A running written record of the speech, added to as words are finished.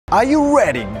Are you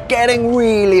ready? Getting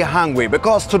really hungry,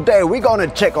 because today we're gonna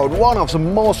check out one of the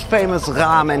most famous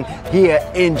ramen here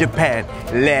in Japan.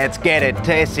 Let's get it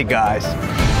tasty, guys.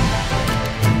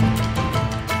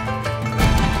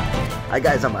 Hi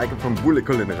guys, I'm Ike from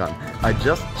BuleKulineran. I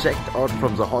just checked out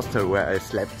from the hostel where I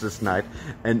slept this night,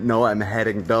 and now I'm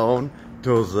heading down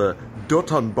to the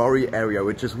Dotonbori area,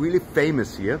 which is really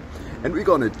famous here. And we're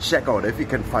gonna check out if we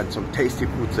can find some tasty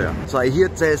food there. So I hear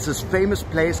there's this famous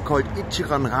place called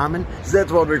Ichiran Ramen.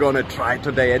 That's what we're gonna try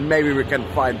today, and maybe we can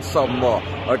find some more.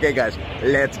 Okay guys,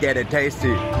 let's get it tasty.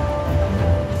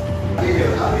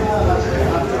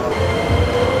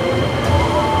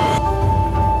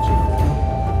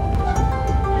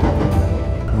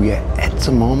 We are at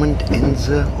the moment in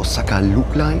the Osaka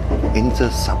loop line, in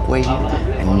the subway,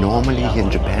 and normally here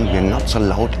in Japan we are not so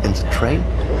loud in the train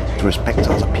to respect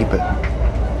other people.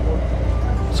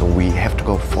 So we have to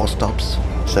go 4 stops,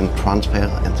 then transfer,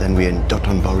 and then we're in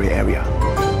Dotonbori area.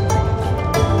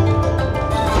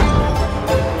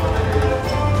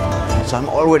 So I'm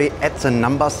already at the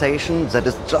number station that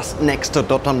is just next to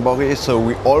Dotonbori, so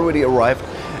we already arrived.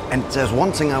 And there's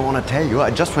one thing I want to tell you.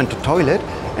 I just went to toilet,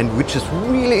 and which is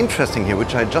really interesting here,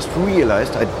 which I just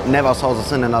realized. I never saw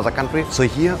this in another country. So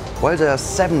here, while there are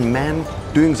 7 men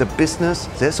doing the business,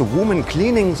 there's a woman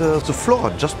cleaning the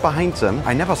floor just behind them.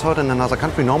 I never saw it in another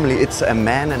country. Normally it's a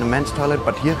man in a men's toilet,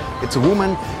 but here it's a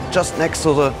woman just next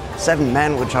to the 7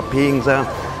 men which are peeing there.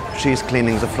 She's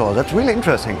cleaning the floor. That's really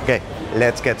interesting. Okay,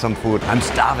 let's get some food. I'm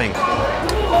starving.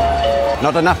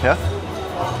 Not enough, yeah?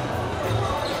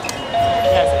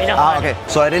 Ah, okay.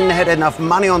 So I didn't have enough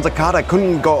money on the card. I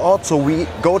couldn't go out. So we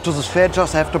go to this fair,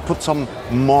 just have to put some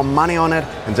more money on it,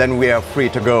 and then we are free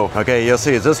to go. Okay, you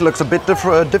see, this looks a bit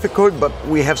difficult, but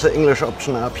we have the English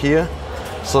option up here.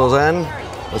 So then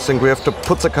I think we have to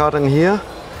put the card in here.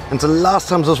 And the last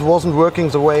time this wasn't working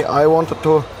the way I wanted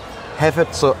to have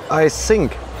it. So I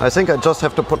think I just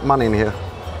have to put money in here.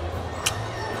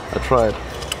 I tried.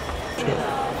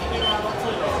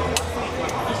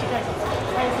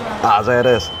 Ah, there it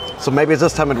is. So maybe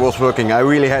this time it was working. I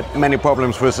really had many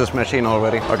problems with this machine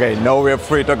already. Okay, now we're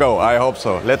free to go. I hope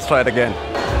so. Let's try it again.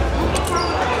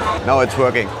 Now it's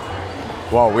working.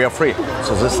 Wow, we are free.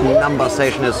 So this number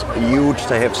station is huge.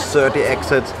 They have 30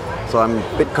 exits. So I'm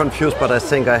a bit confused, but I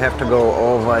think I have to go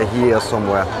over here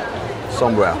somewhere.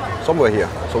 Somewhere here.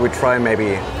 So we try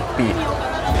maybe B.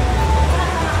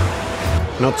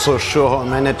 Not so sure how I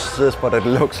managed this, but it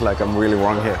looks like I'm really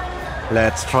wrong here.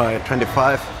 Let's try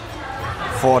 25.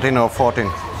 14 or 14?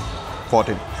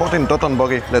 14. 14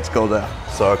 Dotonbori, let's go there.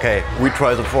 So okay, we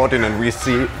try the 14 and we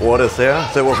see what is there.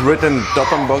 There was written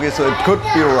Dotonbori, so it could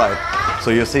be right.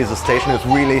 So you see the station is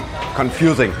really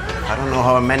confusing. I don't know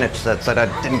how I managed that I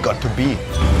didn't got to B.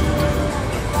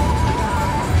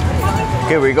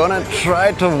 Okay, we're gonna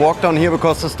try to walk down here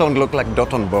because this don't look like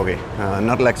Dotonbori.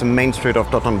 Not like the main street of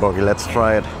Dotonbori. Let's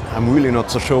try it. I'm really not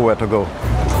so sure where to go.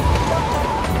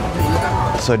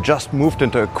 So I just moved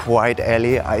into a quiet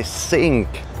alley. I think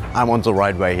I'm on the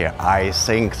right way here. I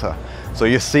think so. So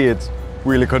you see it's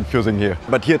really confusing here.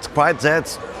 But here it's quiet, here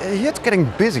it's getting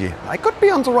busy. I could be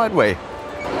on the right way.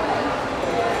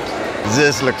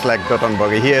 This looks like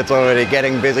Dotonbori. Here it's already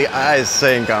getting busy. I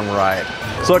think I'm right.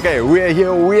 So okay, we are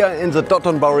here. We are in the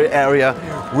Dotonbori area,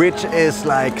 which is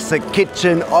like the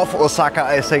kitchen of Osaka,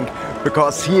 I think.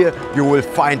 Because here you will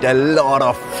find a lot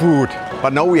of food.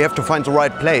 But now we have to find the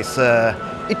right place.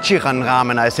 Ichiran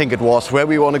Ramen, I think it was, where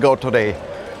we want to go today.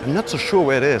 I'm not so sure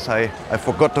where it is. I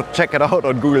forgot to check it out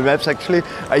on Google Maps actually.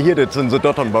 I heard it's in the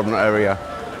Dotonbori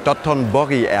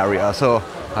area. So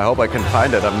I hope I can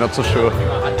find it. I'm not so sure.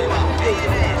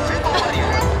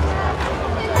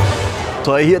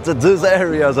 So I hear that this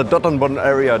area, the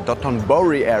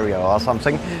Dotonbori area or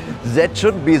something, that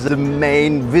should be the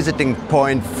main visiting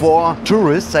point for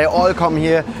tourists. They all come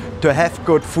here to have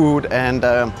good food and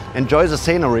enjoy the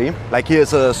scenery. Like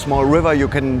here's a small river, you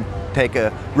can take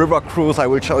a river cruise. I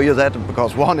will show you that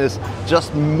because one is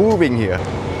just moving here.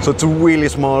 So it's a really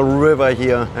small river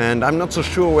here, and I'm not so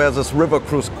sure where this river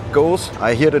cruise goes.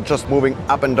 I hear it just moving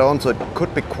up and down, so it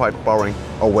could be quite boring.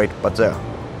 Oh wait, but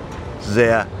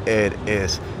there it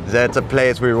is. That's a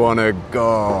place we want to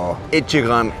go.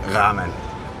 Ichiran Ramen.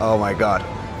 Oh my god.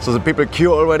 So the people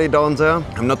queue already down there.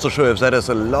 I'm not so sure if that is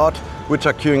a lot which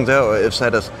are queuing there or if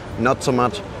that is not so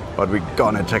much, but we're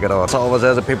gonna check it out. So over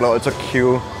there the people also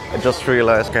queue. I just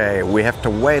realized, okay, we have to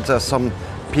wait. There's some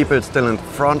people still in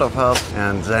front of us,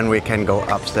 and then we can go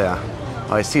upstairs.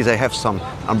 I see they have some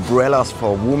umbrellas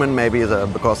for women, maybe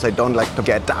because they don't like to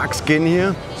get dark skin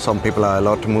here. Some people are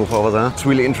allowed to move over there. It's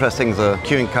really interesting. The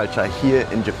queuing culture here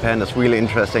in Japan is really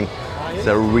interesting.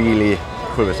 They're really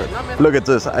cool with it. Look at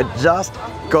this, I just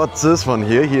got this one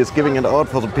here. He is giving it out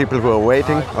for the people who are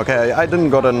waiting. Okay, I didn't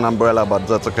got an umbrella, but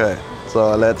that's okay.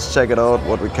 So let's check it out,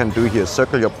 what we can do here.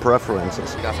 Circle your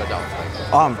preferences.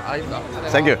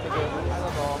 Thank you.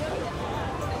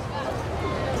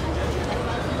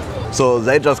 So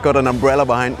they just got an umbrella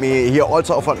behind me. He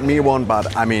also offered me one,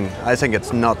 but I mean, I think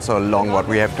it's not so long what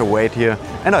we have to wait here.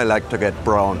 And I like to get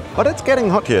brown. But it's getting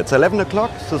hot here. It's 11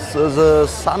 o'clock. The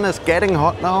sun is getting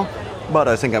hot now. But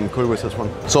I think I'm cool with this one.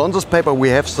 So on this paper we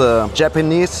have the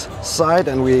Japanese side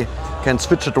and we can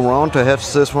switch it around to have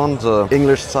this one, the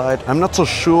English side. I'm not so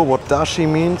sure what dashi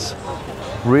means.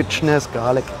 Richness,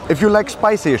 garlic. If you like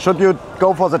spicy, should you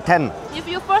go for the 10? If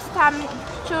you first time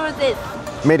choose this.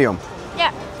 Medium.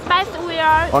 Yeah, spicy we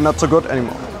are. Or not so good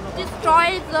anymore.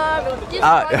 Destroy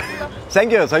the.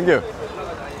 Thank you, thank you.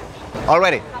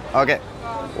 Already, okay.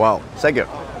 Wow, thank you.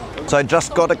 So I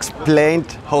just got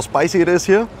explained how spicy it is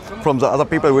here from the other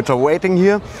people which are waiting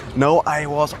here. Now I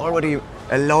was already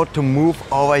allowed to move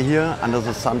over here under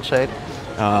the sunshade.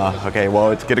 Okay, wow,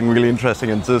 it's getting really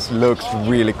interesting and this looks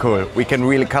really cool. We can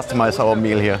really customize our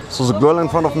meal here. So the girl in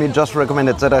front of me just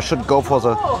recommended that I should go for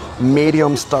the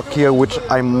medium stock here, which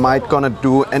I might gonna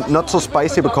do, and not so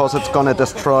spicy because it's gonna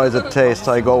destroy the taste.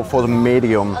 I go for the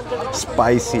medium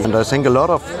spicy, and I think a lot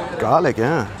of garlic,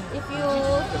 yeah. If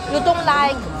you don't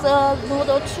like the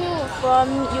noodle too,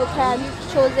 you can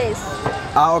choose this.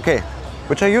 Okay.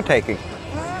 Which are you taking?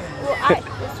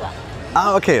 This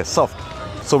one. Okay, soft.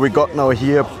 So we got now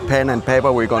here pen and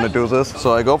paper, we're gonna do this.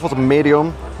 So I go for the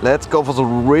medium. Let's go for the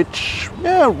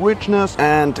richness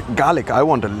and garlic. I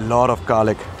want a lot of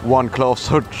garlic. 1 clove,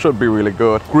 so it should be really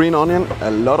good. Green onion,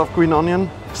 a lot of green onion.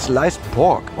 Sliced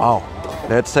pork, wow.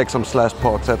 Let's take some sliced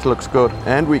pork, that looks good.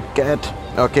 And we get,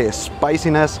 okay,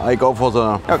 spiciness. I go for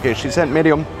the, okay, she said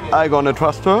medium. I gonna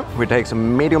trust her. We take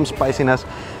some medium spiciness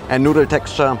and noodle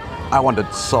texture. I want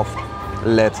it soft.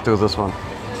 Let's do this one.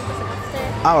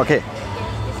 Okay.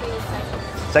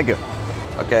 Thank you.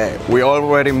 Okay, we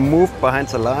already moved behind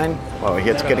the line. Wow,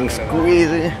 here it's getting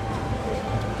squeezy.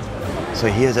 So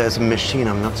here there's a machine.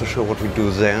 I'm not so sure what we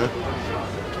do there.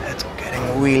 It's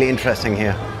getting really interesting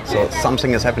here. So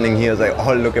something is happening here. They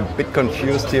all look a bit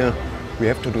confused here. We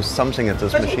have to do something at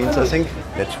this machine, I think.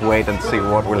 Let's wait and see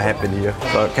what will happen here.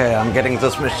 So, okay, I'm getting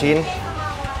this machine.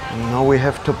 Now we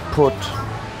have to put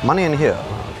money in here.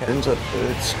 Okay, insert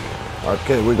bits.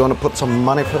 Okay, we're gonna put some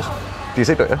money first. Do you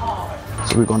see that? Yeah?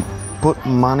 So we're gonna put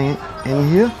money in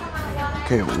here.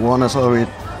 Okay, one is already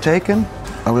taken.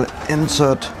 I will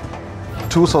insert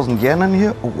 2,000 yen in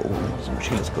here. Oh, the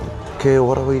machine is good. Okay,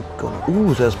 what are we gonna?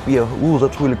 Ooh, there's beer. Ooh,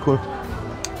 that's really cool.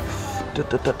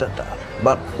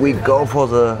 But we go for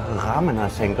the ramen, I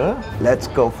think. Let's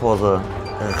go for the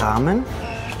ramen.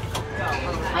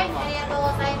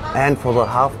 And for the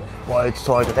half-boiled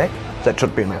salted egg. That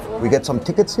should be enough. We get some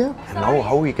tickets here. And now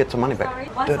how we get the money back.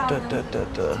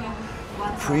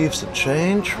 Retrieve the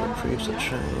change, retrieve the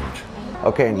change.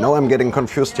 Okay, now I'm getting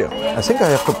confused here. I think I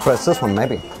have to press this one,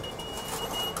 maybe.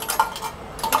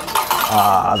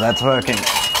 That's working.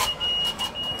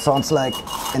 Sounds like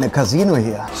in a casino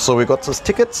here. So we got these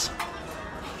tickets.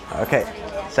 Okay,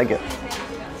 thank you.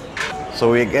 So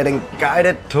we're getting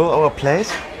guided to our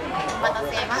place.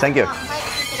 Thank you.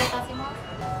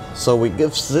 So we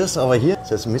give this over here.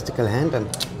 There's a mystical hand and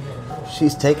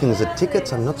she's taking the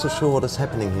tickets. I'm not so sure what is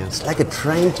happening here. It's like a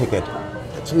train ticket.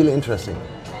 That's really interesting.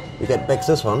 We get back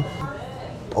this one.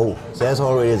 Oh, there's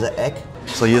already the egg.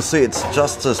 So you see it's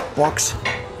just this box.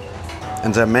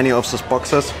 And there are many of these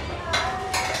boxes.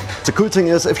 The cool thing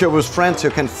is if you're with friends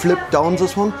you can flip down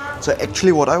this one. So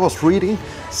actually what I was reading,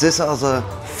 these are the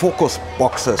focus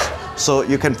boxes. So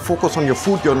you can focus on your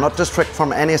food, you're not distracted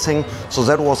from anything. So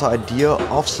that was the idea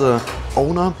of the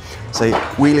owner. They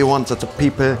really want that the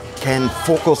people can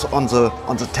focus on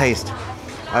the taste.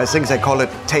 I think they call it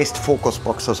taste focus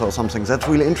boxes or something. That's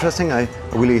really interesting. I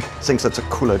really think that's a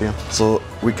cool idea. So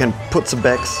we can put the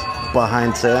bags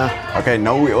behind there. Okay,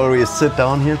 now we already sit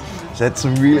down here. That's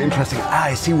really interesting.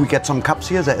 I see we get some cups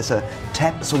here. There is a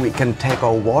tap so we can take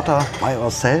our water by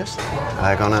ourselves.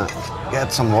 I'm gonna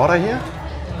get some water here.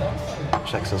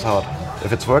 Check this out.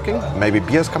 If it's working, maybe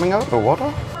beer is coming out or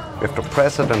water. We have to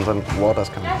press it and then water is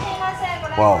coming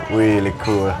out. Wow, really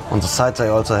cool. On the sides I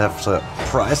also have the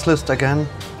price list again.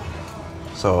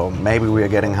 So maybe we are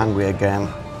getting hungry again.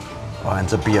 Oh, and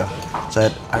the beer.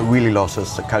 That I really love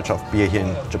this, the culture of beer here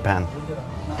in Japan.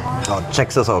 Oh, check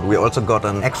this out. We also got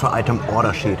an extra item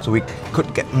order sheet. So we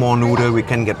could get more noodle, we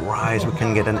can get rice, we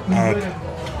can get an egg,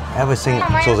 everything.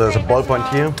 So there's a ballpoint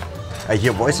here. I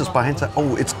hear voices behind that.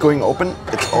 Oh, it's going open.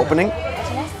 It's opening.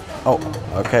 Oh,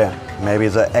 okay. Maybe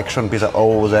the action be the,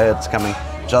 oh, there it's coming.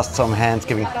 Just some hands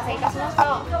giving,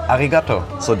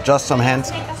 arigato. So just some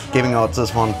hands giving out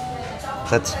this one.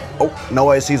 That's, oh, now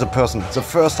I see the person. It's the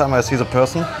first time I see the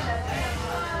person.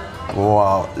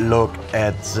 Wow, look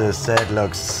at this, that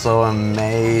looks so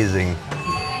amazing.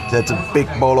 That's a big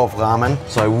bowl of ramen,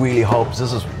 so I really hope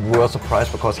this is worth the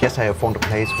price, because yesterday I found a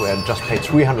place where I just paid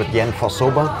 300 yen for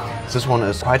soba. This one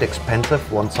is quite expensive,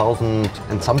 1,000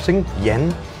 and something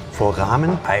yen for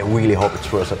ramen. I really hope it's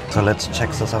worth it. So let's check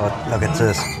this out. Look at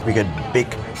this. We get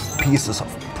big pieces of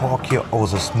pork here. Oh,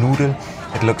 this noodle.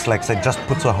 It looks like they just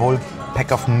put the whole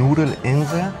pack of noodle in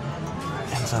there.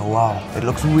 And so, wow, it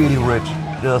looks really rich.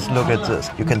 Just look at this.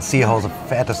 You can see how the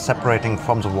fat is separating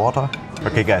from the water.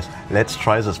 Okay guys, let's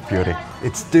try this beauty.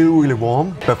 It's still really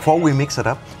warm. Before we mix it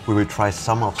up, we will try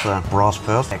some of the broth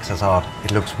first. Check this out.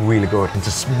 It looks really good. And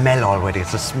the smell already,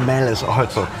 the smell is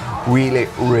also really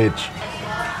rich.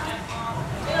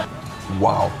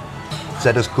 Wow,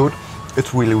 that is good.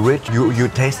 It's really rich. You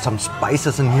taste some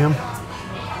spices in here.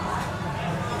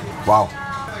 Wow,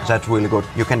 that's really good.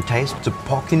 You can taste the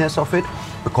porkiness of it,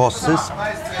 because this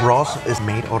broth is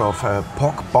made out of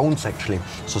pork bones actually.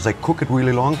 So they cook it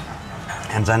really long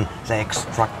and then they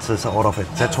extract this out of it.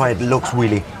 That's why it looks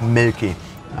really milky.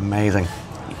 Amazing.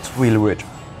 It's really rich.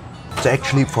 So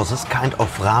actually for this kind of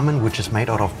ramen, which is made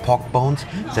out of pork bones,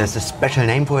 there's a special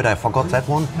name for it, I forgot that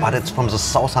one, but it's from the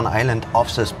southern island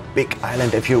of this big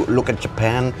island. If you look at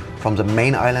Japan, from the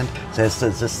main island, there's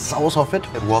the south of it.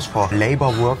 It was for labor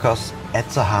workers at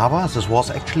the harbor. This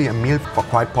was actually a meal for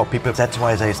quite poor people. That's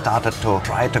why they started to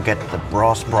try to get the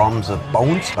broth from the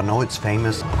bones. But now it's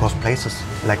famous because places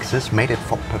like this made it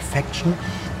for perfection.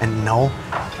 And now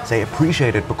they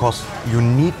appreciate it because you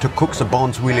need to cook the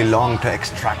bones really long to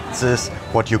extract this,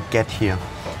 what you get here.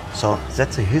 So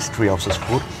that's the history of this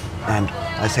food. And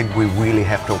I think we really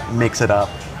have to mix it up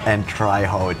and try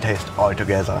how it tastes all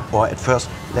together. Or at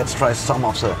first, let's try some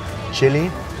of the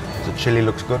chili. The chili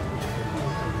looks good.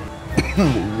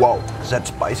 Wow, that's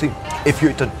spicy. If you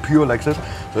eat it pure like this,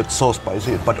 it's so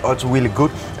spicy, but also really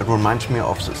good. It reminds me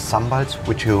of the sambals,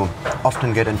 which you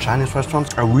often get in Chinese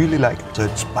restaurants. I really like it. So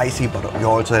it's spicy, but you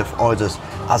also have all these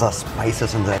other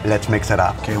spices in there. Let's mix it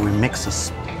up. Okay, we mix the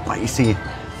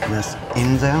spiciness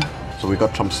in there. So we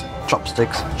got some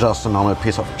chopsticks, just a normal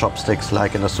piece of chopsticks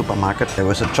like in a supermarket. There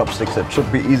was a chopsticks that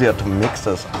should be easier to mix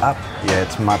this up. Yeah,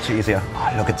 it's much easier.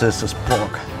 Oh, look at this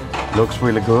pork. Looks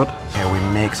really good. Yeah, we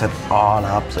mix it all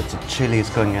up. So the chili is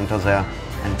going into there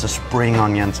and the spring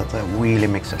onions that they really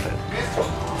mix it in.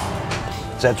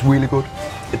 That's really good.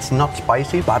 It's not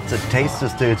spicy, but the taste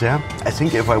is still there. I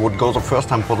think if I would go the first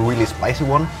time for the really spicy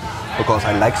one, because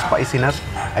I like spiciness,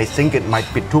 I think it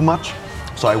might be too much.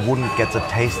 So I wouldn't get the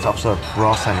taste of the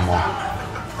broth anymore.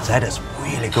 That is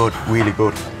really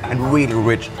good and really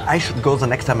rich. I should go the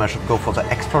next time, I should go for the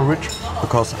extra rich,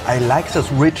 because I like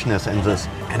this richness in this.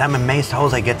 And I'm amazed how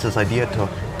they get this idea to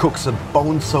cook the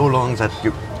bone so long that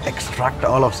you extract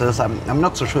all of this. I'm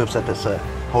not so sure if that is a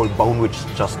whole bone which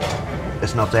just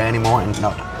is not there anymore and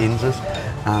not in this.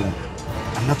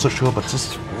 I'm not so sure, but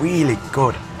this is really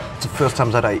good. It's the first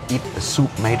time that I eat a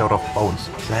soup made out of bones.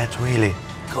 That's really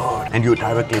good. And you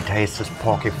directly taste this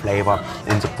porky flavor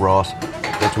in the broth.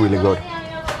 That's really good.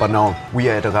 But now we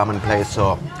are at a ramen place,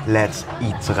 so let's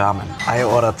eat the ramen. I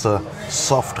ordered the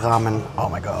soft ramen. Oh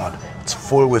my god, it's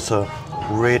full with a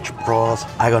rich broth.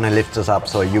 I'm gonna lift this up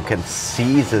so you can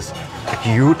see this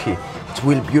beauty. It's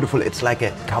really beautiful. It's like a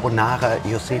carbonara,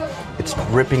 you see. It's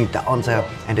dripping down there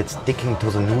and it's sticking to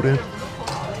the noodle.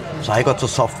 So I got the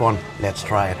soft one. Let's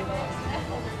try it.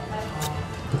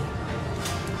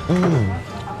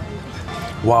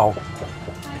 Wow,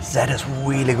 that is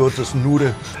really good. This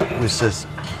noodle with this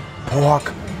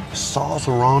pork sauce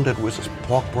around it, with this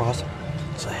pork broth.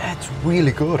 So that's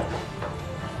really good.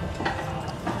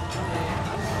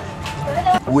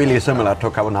 Really similar to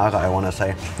carbonara, I want to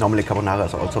say. Normally carbonara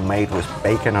is also made with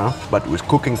bacon, but with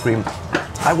cooking cream.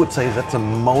 I would say that's the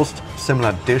most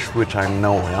similar dish which I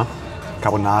know. Yeah?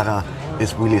 Carbonara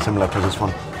is really similar to this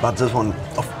one, but this one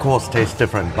of course tastes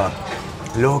different. But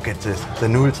look at this, the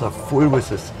noodles are full with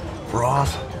this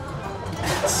broth.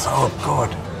 It's so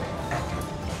good.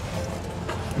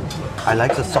 I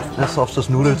like the softness of this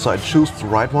noodle, so I choose the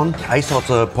right one. I thought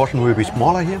the portion will be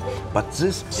smaller here, but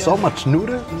this, so much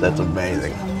noodle, that's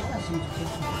amazing.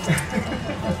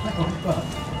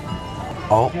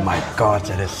 Oh my god,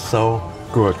 that is so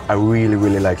good. I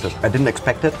really like this. I didn't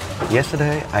expect it.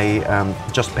 Yesterday I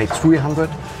just paid 300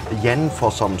 yen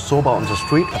for some soba on the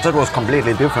street, but that was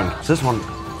completely different. This one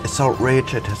is so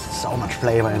rich, it has so much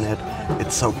flavor in it.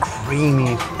 It's so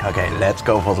creamy. Okay, let's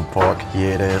go for the pork.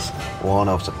 Here it is, one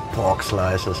of the pork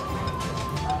slices.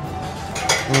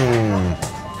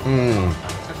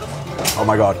 Oh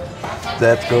my god,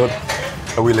 that's good.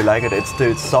 I really like it. It's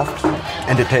still soft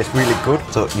and it tastes really good.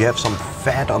 So you have some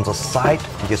fat on the side.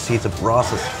 You see the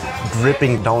broth is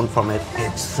dripping down from it.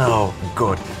 It's so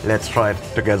good. Let's try it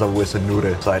together with the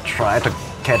noodle. So I try to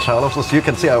catch all of this. You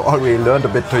can see I already learned a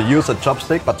bit to use a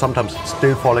chopstick, but sometimes it's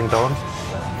still falling down.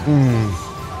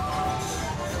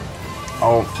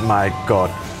 Oh my god.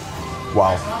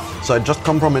 Wow. So I just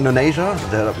come from Indonesia.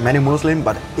 There are many Muslims,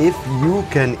 but if you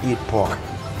can eat pork,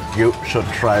 you should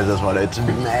try this one. It's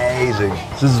amazing.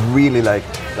 This is really like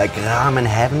ramen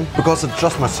heaven. Because it's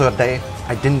just my third day,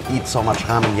 I didn't eat so much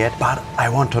ramen yet, but I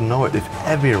want to know if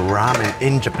every ramen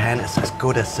in Japan is as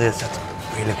good as this. It's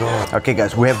really good. Okay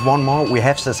guys, we have one more. We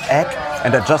have this egg,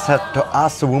 and I just had to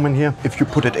ask the woman here if you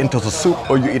put it into the soup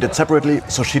or you eat it separately.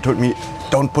 So she told me,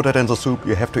 don't put it in the soup,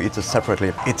 you have to eat it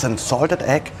separately. It's a salted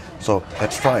egg, so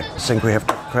let's try it. I think we have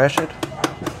to crash it.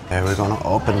 And we're gonna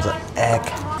open the egg.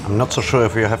 I'm not so sure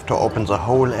if you have to open the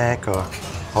whole egg or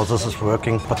how this is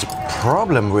working. But the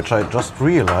problem, which I just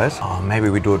realized, oh, maybe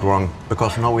we do it wrong.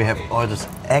 Because now we have all these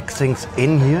egg things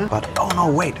in here. But oh no,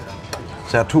 wait,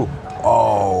 there are two.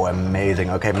 Oh, amazing.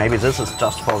 Okay, maybe this is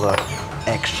just for the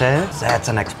eggshell. That's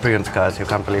an experience, guys, you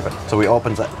can't believe it. So we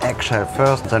open the eggshell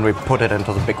first, then we put it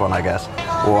into the big one, I guess.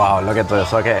 Wow, look at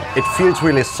this. Okay, it feels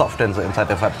really soft in the inside.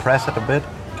 If I press it a bit,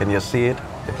 can you see it?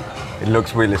 It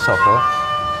looks really soft, huh?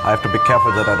 I have to be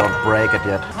careful that I don't break it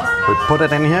yet. We put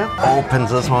it in here, open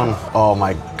this one. Oh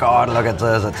my god, look at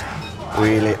this. It's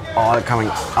really all coming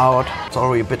out. It's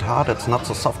already a bit hard, it's not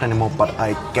so soft anymore, but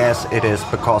I guess it is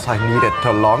because I need it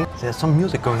too long. There's some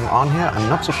music going on here. I'm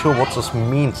not so sure what this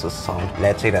means, this sound.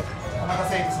 Let's see that.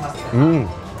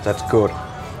 That's good.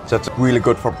 That's really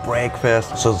good for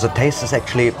breakfast. So the taste is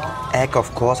actually egg,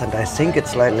 of course, and I think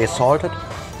it's slightly salted.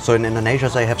 So in Indonesia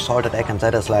they have salted egg, and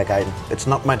that is like, it's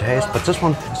not my taste, but this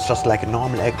one is just like a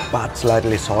normal egg, but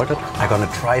slightly salted. I'm gonna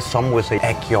try some with the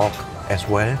egg yolk as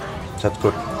well. That's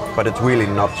good, but it's really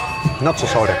not so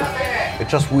salted.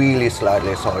 It's just really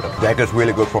slightly salted. The egg is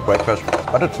really good for breakfast,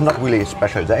 but it's not really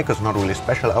special. The egg is not really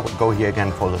special. I would go here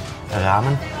again for the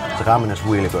ramen. The ramen is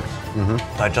really good.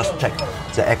 So I just checked.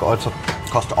 The egg also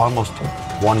cost almost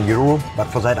 €1, but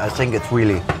for that I think it's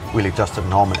really just a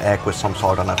normal egg with some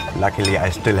salt on it. Luckily I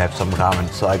still have some ramen,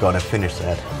 so I gotta finish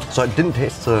that. So I didn't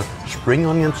taste the spring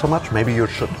onion so much. Maybe you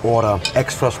should order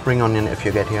extra spring onion if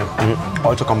you get here.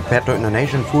 Also compared to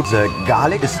Indonesian food, the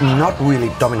garlic is not really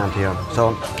dominant here.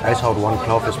 So I thought one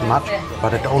clove is much,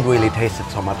 but I don't really taste it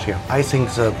so much here. I think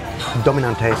the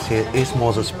dominant taste here is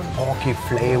more this porky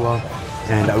flavor,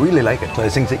 and I really like it. So I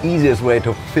think the easiest way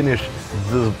to finish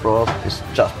this broth is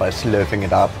just by slurping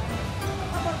it up.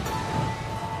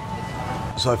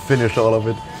 So I finished all of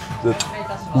it. It's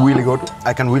really good.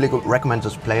 I can really recommend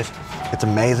this place. It's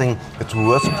amazing. It's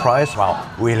worth the price. Wow,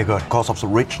 really good. Because of the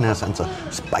richness and the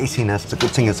spiciness. The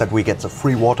good thing is that we get the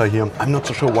free water here. I'm not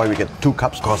so sure why we get 2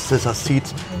 cups, because these are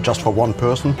seats just for one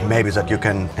person. Maybe that you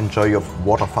can enjoy your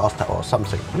water faster or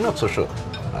something. I'm not so sure.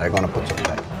 I'm gonna put it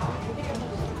back.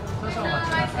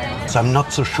 So I'm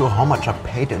not so sure how much I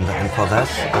paid in the end for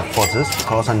this,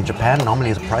 because in Japan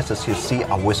normally the prices you see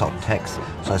are without tax.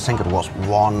 So I think it was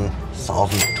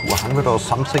 1,200 or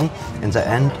something in the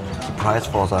end, the price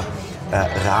for the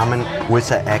ramen with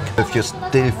the egg. If you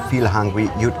still feel hungry,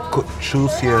 you could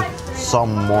choose here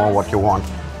some more what you want.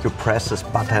 You press this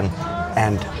button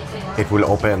and it will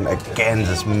open again,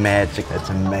 this magic. It's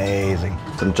amazing.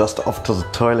 So I'm just off to the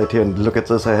toilet here, and look at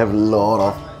this, I have a lot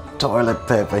of toilet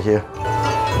paper here.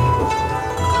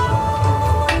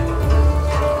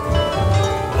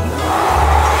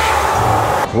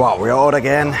 Wow, we're out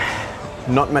again.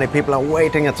 Not many people are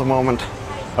waiting at the moment.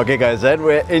 Okay guys, that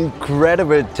were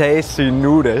incredible tasty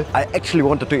noodles. I actually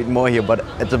wanted to eat more here, but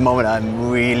at the moment I'm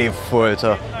really full,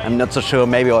 so I'm not so sure.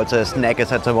 Maybe also a snack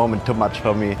is at the moment too much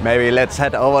for me. Maybe let's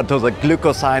head over to the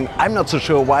glucose. I'm not so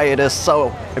sure why it is so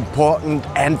important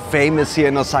and famous here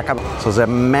in Osaka. So there are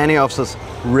many of these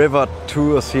river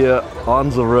tours here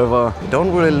on the river.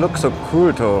 Don't really look so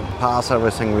cool to pass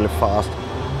everything really fast.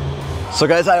 So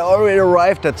guys, I already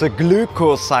arrived at the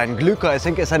glucose sign. Gluco, I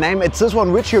think, is the name. It's this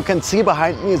one which you can see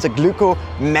behind me, is a gluco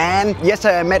man.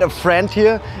 Yesterday I met a friend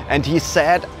here and he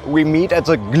said we meet at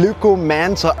the gluco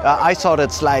man. So I thought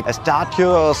it's like a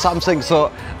statue or something.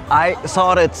 So I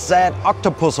thought it's that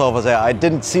octopus over there. I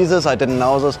didn't see this, I didn't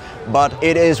know this, but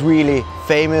it is really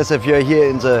famous. If you're here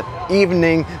in the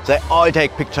evening, they all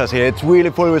take pictures here. It's really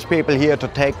full with people here to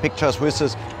take pictures with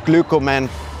this gluco man.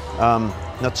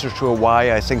 Not so sure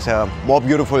why. I think there are more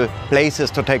beautiful places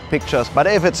to take pictures, but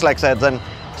if it's like that, then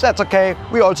That's okay.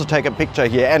 We also take a picture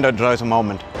here and enjoy the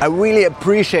moment. I really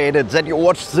appreciate it that you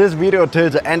watched this video till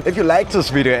the end. If you like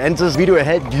this video and this video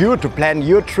helped you to plan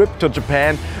your trip to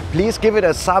Japan, please give it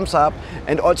a thumbs up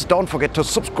and also don't forget to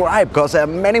subscribe, because there are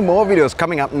many more videos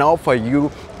coming up now for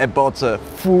you about the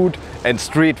food and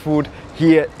street food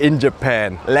here in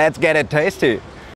Japan. Let's get it tasty!